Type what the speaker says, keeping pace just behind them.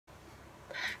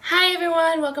Hi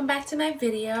everyone, welcome back to my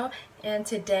video, and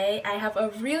today I have a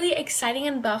really exciting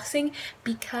unboxing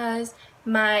because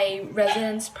my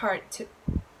Residence Part 2,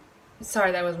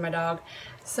 sorry that was my dog,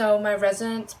 so my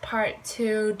Residence Part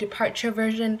 2 departure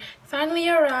version finally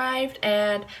arrived,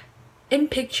 and in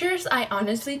pictures I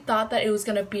honestly thought that it was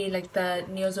gonna be like the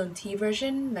Neozone T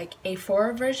version, like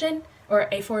A4 version or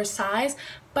A4 size,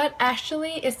 but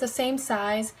actually it's the same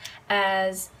size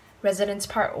as Residence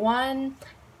Part 1.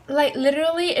 Like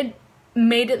literally it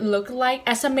made it look like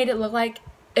SM made it look like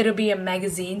it'll be a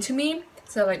magazine to me,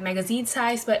 so like magazine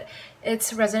size, but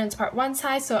it's Residence Part 1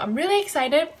 size, so I'm really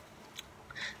excited.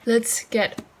 Let's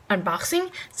get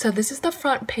unboxing. So this is the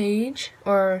front page,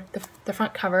 or the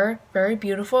front cover, very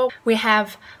beautiful. We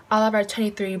have all of our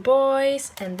 23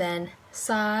 boys, and then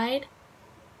side,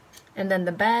 and then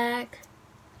the back,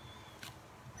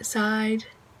 the side,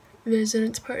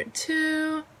 Residence Part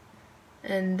 2,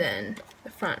 and then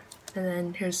the front, and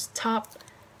then here's top,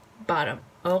 bottom.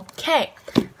 Okay,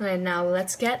 alright, now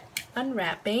let's get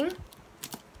unwrapping.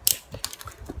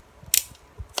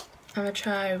 I'm gonna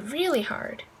try really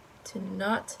hard to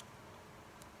not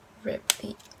rip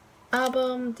the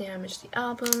album, damage the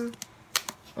album.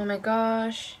 Oh my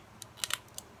gosh.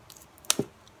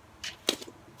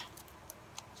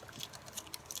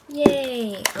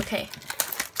 Yay! Okay.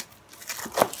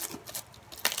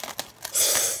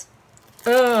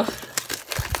 Ugh.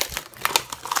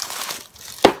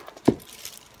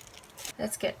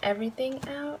 Let's get everything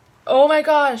out. Oh my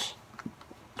gosh!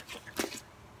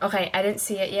 Okay, I didn't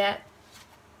see it yet.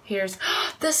 Here's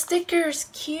the stickers,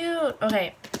 cute.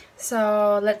 Okay,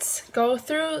 so let's go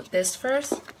through this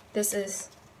first. This is,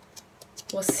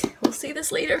 we'll see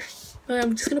this later.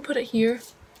 I'm just gonna put it here.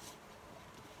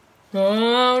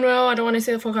 Oh no, I don't want to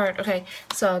see the full card. Okay,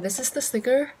 so this is the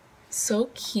sticker. So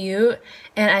cute,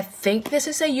 and I think this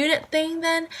is a unit thing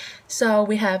then. So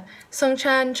we have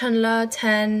Sungchan, Chanla,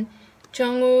 Ten,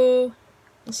 Jungwoo,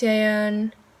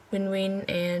 Jaeyeon, Winwin,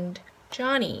 and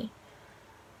Johnny.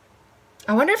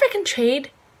 I wonder if I can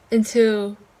trade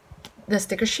into the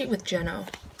sticker sheet with Jeno.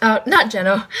 Oh, not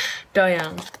Jeno,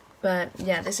 Doyoung. But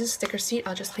yeah, this is sticker sheet.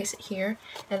 I'll just place it here.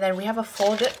 And then we have a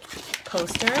folded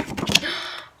poster.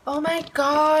 Oh my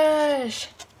gosh!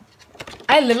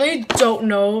 I literally don't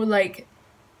know like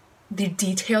the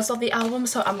details of the album,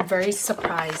 so I'm very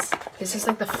surprised. This is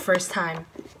like the first time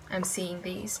I'm seeing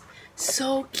these.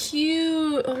 So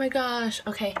cute! Oh my gosh.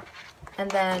 Okay,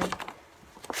 and then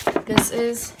this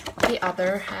is the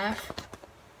other half.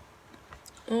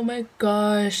 Oh my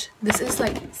gosh, this is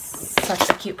like such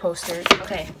a cute poster.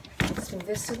 Okay, let's move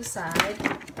this to the side,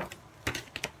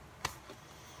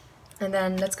 and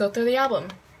then let's go through the album.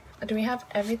 Do we have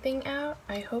everything out?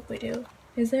 I hope we do.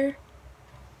 Is there?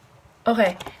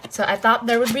 Okay, so I thought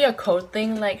there would be a code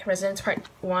thing like Residence Part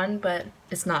 1, but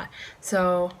it's not.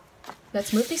 So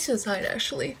let's move these to the side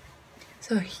actually.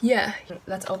 So yeah,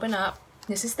 let's open up.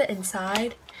 This is the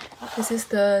inside. This is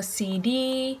the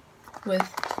CD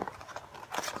with,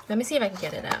 let me see if I can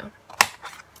get it out.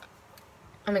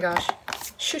 Oh my gosh,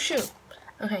 shoo.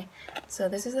 Okay, so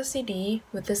this is the CD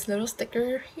with this little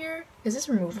sticker here. Is this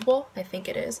removable? I think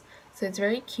it is. So it's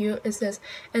very cute. It says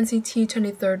NCT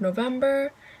 23rd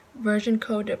November, version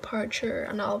code departure,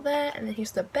 and all that. And then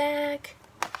here's the back.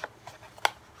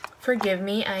 Forgive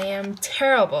me, I am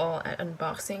terrible at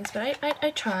unboxings, but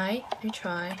I try.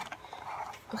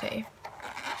 Okay.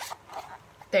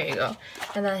 There you go.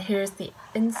 And then here's the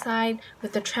inside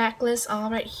with the track list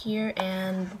all right here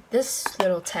and this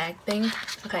little tag thing.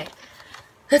 Okay,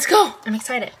 let's go! I'm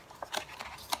excited.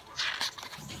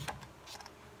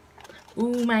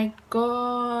 Oh my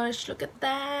gosh, look at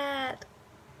that.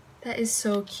 That is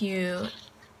so cute.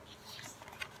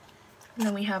 And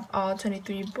then we have all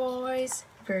 23 boys.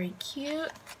 Very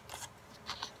cute.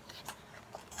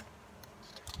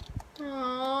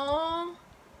 Aww,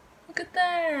 look at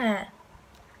that.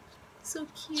 So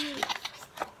cute.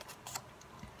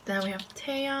 Then we have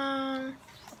Taeyong,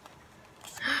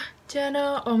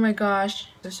 Jenna. Oh my gosh,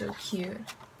 they're so cute.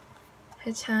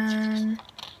 Haechan.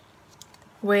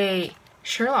 Wait,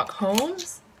 Sherlock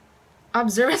Holmes?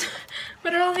 Observant.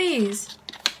 What are all these?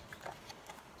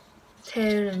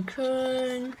 Taeyeon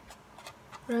Kun,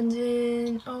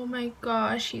 Ranjin. Oh my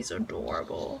gosh, he's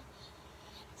adorable.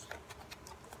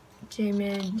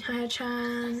 Jaemin,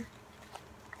 Haechan.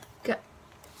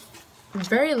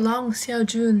 Very long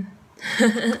Xiaojun.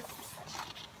 And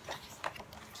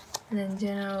then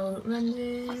Jeno,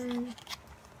 Ranjin,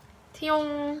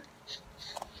 Taeyong,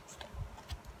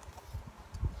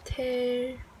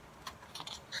 Tae,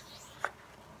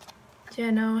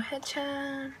 Jeno,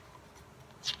 Haechan.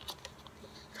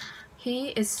 He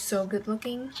is so good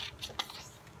looking.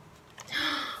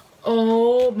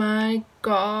 Oh my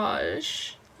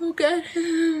gosh. Look at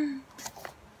him.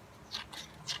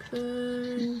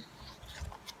 Good.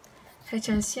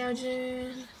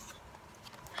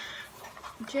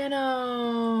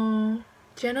 Jeno.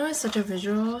 Jeno is such a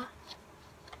visual.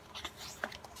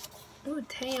 Ooh,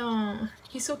 Taeyong.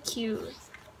 He's so cute.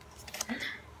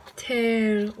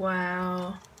 Tae.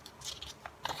 Wow.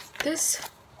 This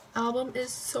album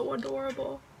is so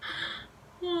adorable.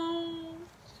 Oh.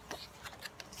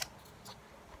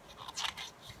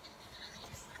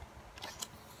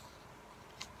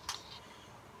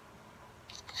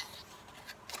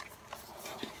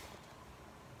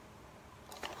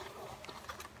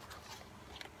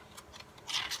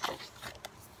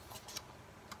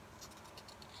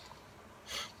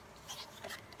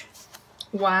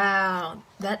 Wow,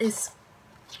 that is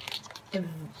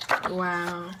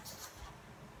wow.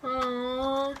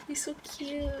 Oh, he's so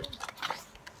cute.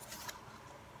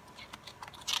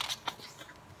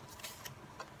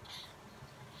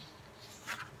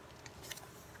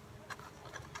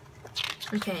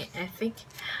 Okay, I think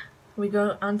we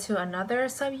go on to another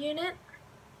subunit.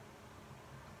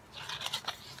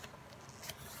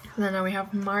 Then now we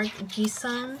have Mark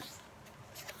Jisung,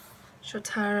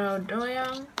 Shotaro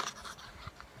Doyoung.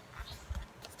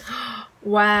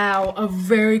 Wow, a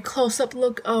very close-up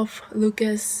look of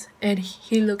Lucas, and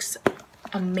he looks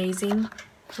amazing.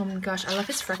 Oh my gosh, I love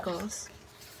his freckles.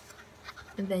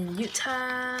 And then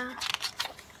Yuta,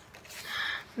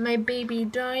 my baby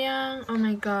Doyoung. Oh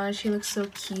my gosh, he looks so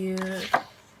cute.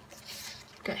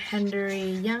 Got Henry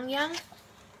Yang Yang.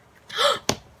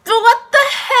 What the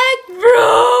heck,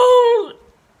 bro?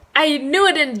 I knew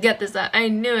I didn't get this up. I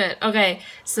knew it. Okay,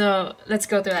 so let's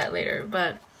go through that later.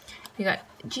 But you got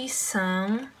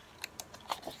Jisung,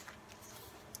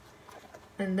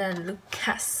 and then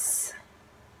Lucas,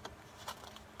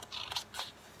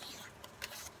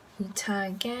 Yuta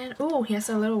again. Oh, he has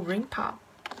a little ring pop.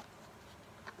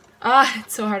 Ah,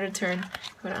 it's so hard to turn.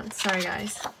 Hold on, sorry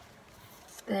guys.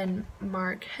 Then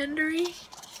Mark Henry,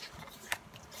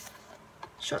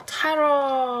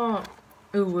 Shotaro,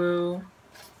 Uwu.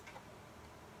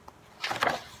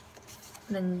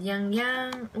 Then Yang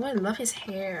Yang. Oh, I love his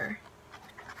hair.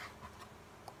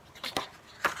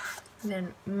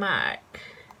 Then Mark.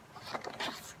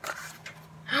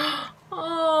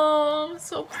 Oh,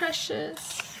 so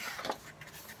precious.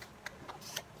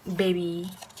 Baby.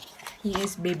 He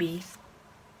is baby.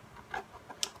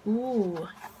 Ooh.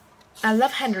 I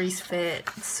love Henry's fit.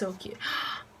 It's so cute.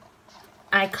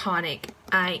 Iconic.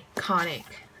 Iconic.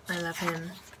 I love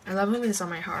him. I love him. It's on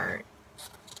my heart.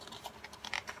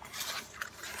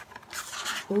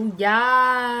 Oh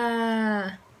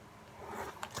yeah.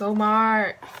 Go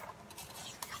Mark.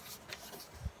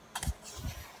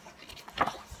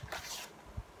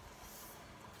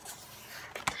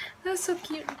 That's so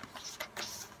cute.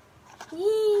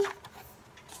 Yee.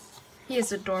 He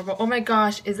is adorable. Oh my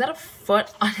gosh, is that a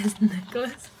foot on his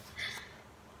necklace?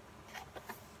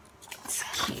 It's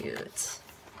cute.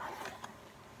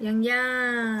 Yang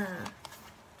Yang.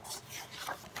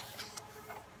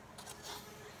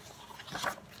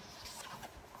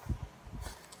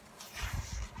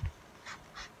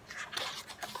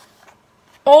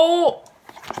 Oh,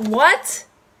 what?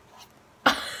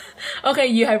 Okay,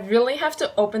 you really have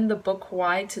to open the book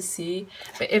wide to see,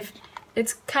 but if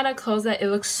it's kind of closed, that it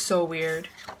looks so weird.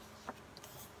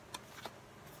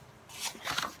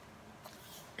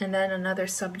 And then another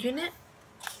subunit.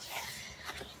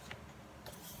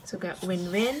 So we got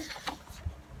Win-Win,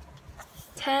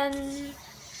 10.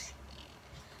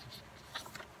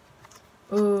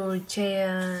 Ooh,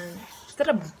 Jaeyeon. Is that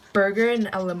a burger in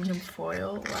aluminum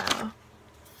foil? Wow.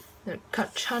 Then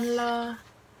Kachanla,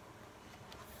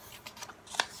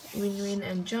 Win-Win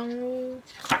and Jungwoo.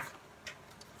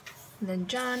 And then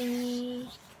Johnny.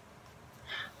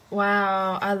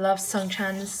 Wow, I love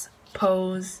Sungchan's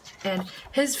pose, and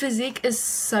his physique is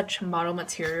such model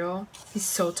material. He's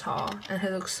so tall and he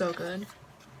looks so good.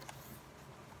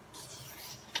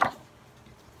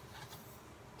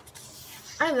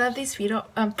 I love these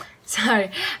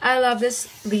I love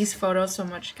these photos so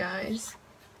much, guys.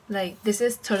 Like, this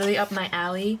is totally up my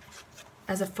alley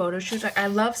as a photo shoot. Like, I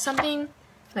love something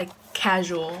like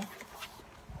casual.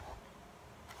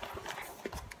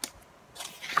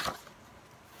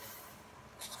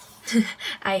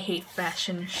 I hate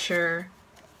fashion, sure.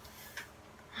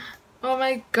 Oh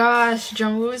my gosh,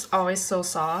 Jungwoo is always so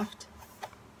soft.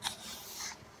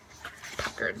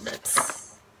 Puckered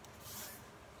lips.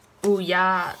 Ooh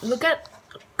yeah, look at,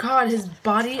 God, his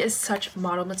body is such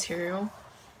model material.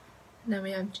 And then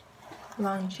we have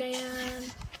Long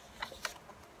Jaeyeon.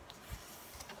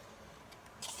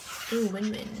 Ooh,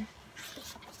 win-win.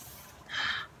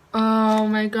 Oh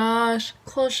my gosh,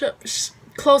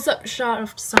 close-up shot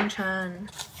of Sung-chan.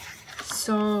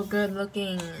 So good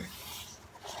looking.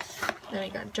 Then we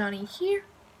got Johnny here.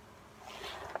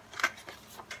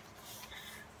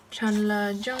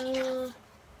 Chanla, Jungwoo.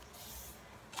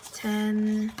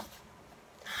 10.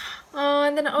 Oh,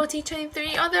 and then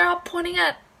OT23. Oh, they're all pointing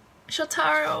at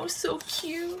Shotaro. So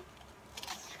cute.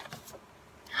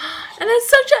 And then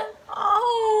Sung-chan.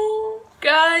 Oh,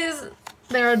 guys.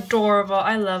 They're adorable.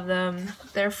 I love them.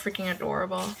 They're freaking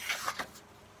adorable.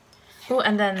 Oh,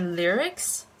 and then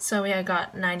lyrics. So we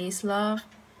got 90s Love.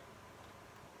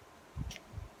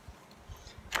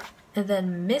 And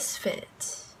then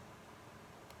Misfit.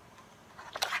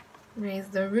 Raise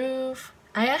the Roof.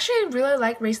 I actually really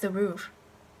like Raise the Roof.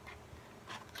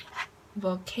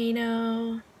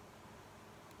 Volcano.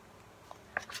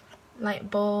 Light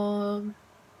Bulb.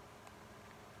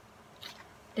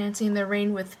 Dancing in the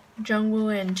Rain with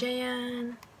Jungwoo and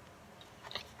Jaehyun.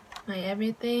 My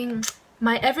Everything.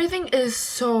 My Everything is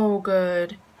so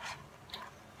good.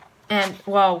 And,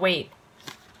 well, wait.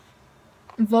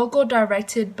 Vocal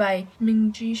directed by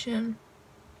Min Ji-shin.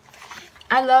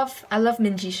 I love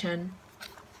Min Ji-shin.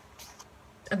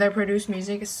 Their produced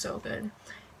music is so good.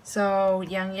 So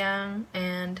Yang Yang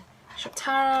and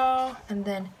Shotaro, and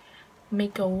then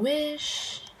Make a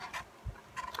Wish.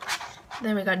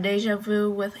 Then we got Deja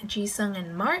Vu with Jisung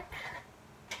and Mark.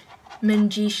 Min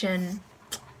Ji-shin.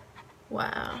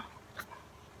 Wow.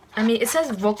 I mean, it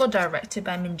says vocal directed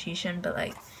by Min Ji-shin, but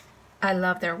like, I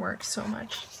love their work so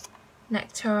much.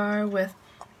 Nectar with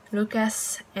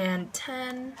Lucas and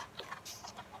 10.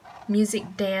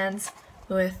 Music Dance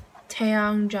with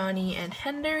Taeyong, Johnny, and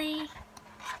Hendery.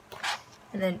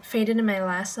 And then Faded in My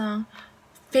Last Song.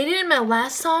 Faded in My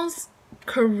Last Song's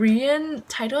Korean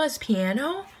title is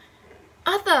Piano?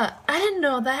 I didn't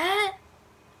know that.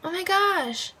 Oh my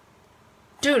gosh.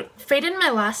 Dude, Faded in My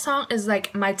Last Song is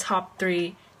like my top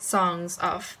 3 songs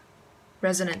of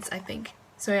Resonance, I think.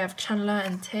 So we have Chanla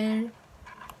and Tae.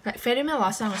 Like, Faded in My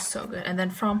Last Song is so good. And then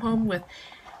From Home with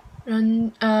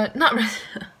Kun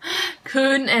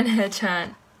and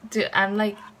Haechan. Dude,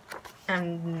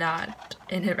 I'm not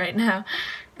in it right now.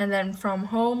 And then From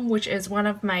Home, which is one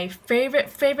of my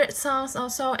favorite songs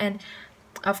also. And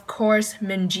of course,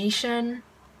 Min Ji-shin,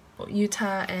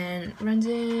 Yuta and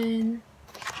Renjin,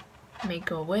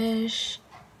 Make a Wish,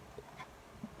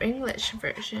 English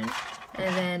version.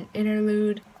 And then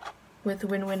Interlude with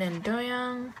Win-Win and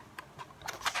Doyoung.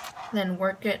 Then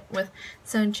Work It with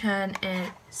Sung-chan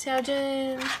and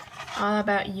Seojin. All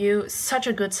About You, such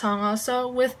a good song also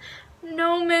with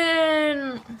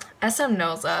Nomin. SM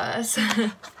knows us.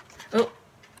 Oh.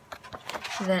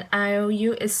 And then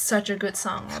IOU is such a good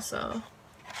song also.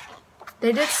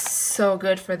 They did so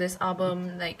good for this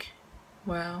album, like,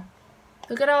 wow.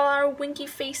 Look at all our winky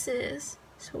faces.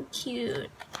 So cute.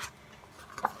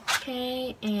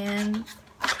 Okay, and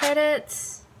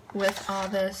credits with all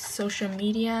the social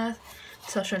media,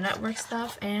 social network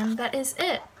stuff, and that is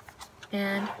it.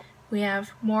 And we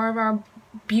have more of our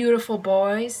beautiful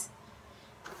boys.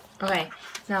 Okay,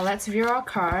 now let's view our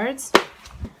cards.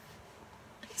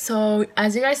 So,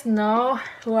 as you guys know,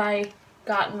 I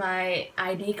got my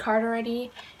ID card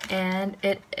already, and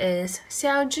it is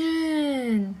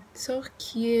Seojin. So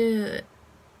cute.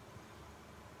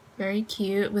 Very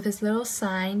cute with his little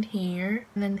sign here.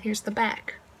 And then here's the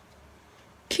back.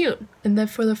 Cute. And then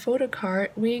for the photo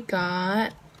card, we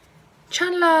got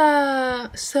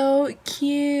Chanla. So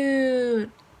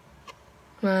cute.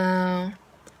 Wow.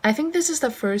 I think this is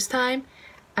the first time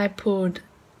I pulled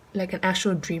like an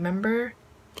actual Dream member,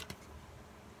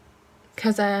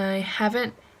 because I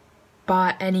haven't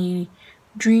bought any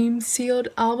Dream sealed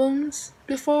albums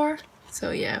before.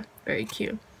 So yeah, very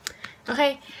cute.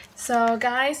 Okay, so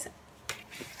guys,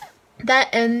 that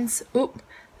ends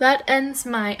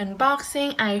my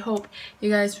unboxing. I hope you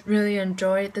guys really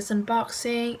enjoyed this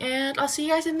unboxing, and I'll see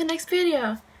you guys in the next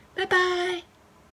video. Bye bye.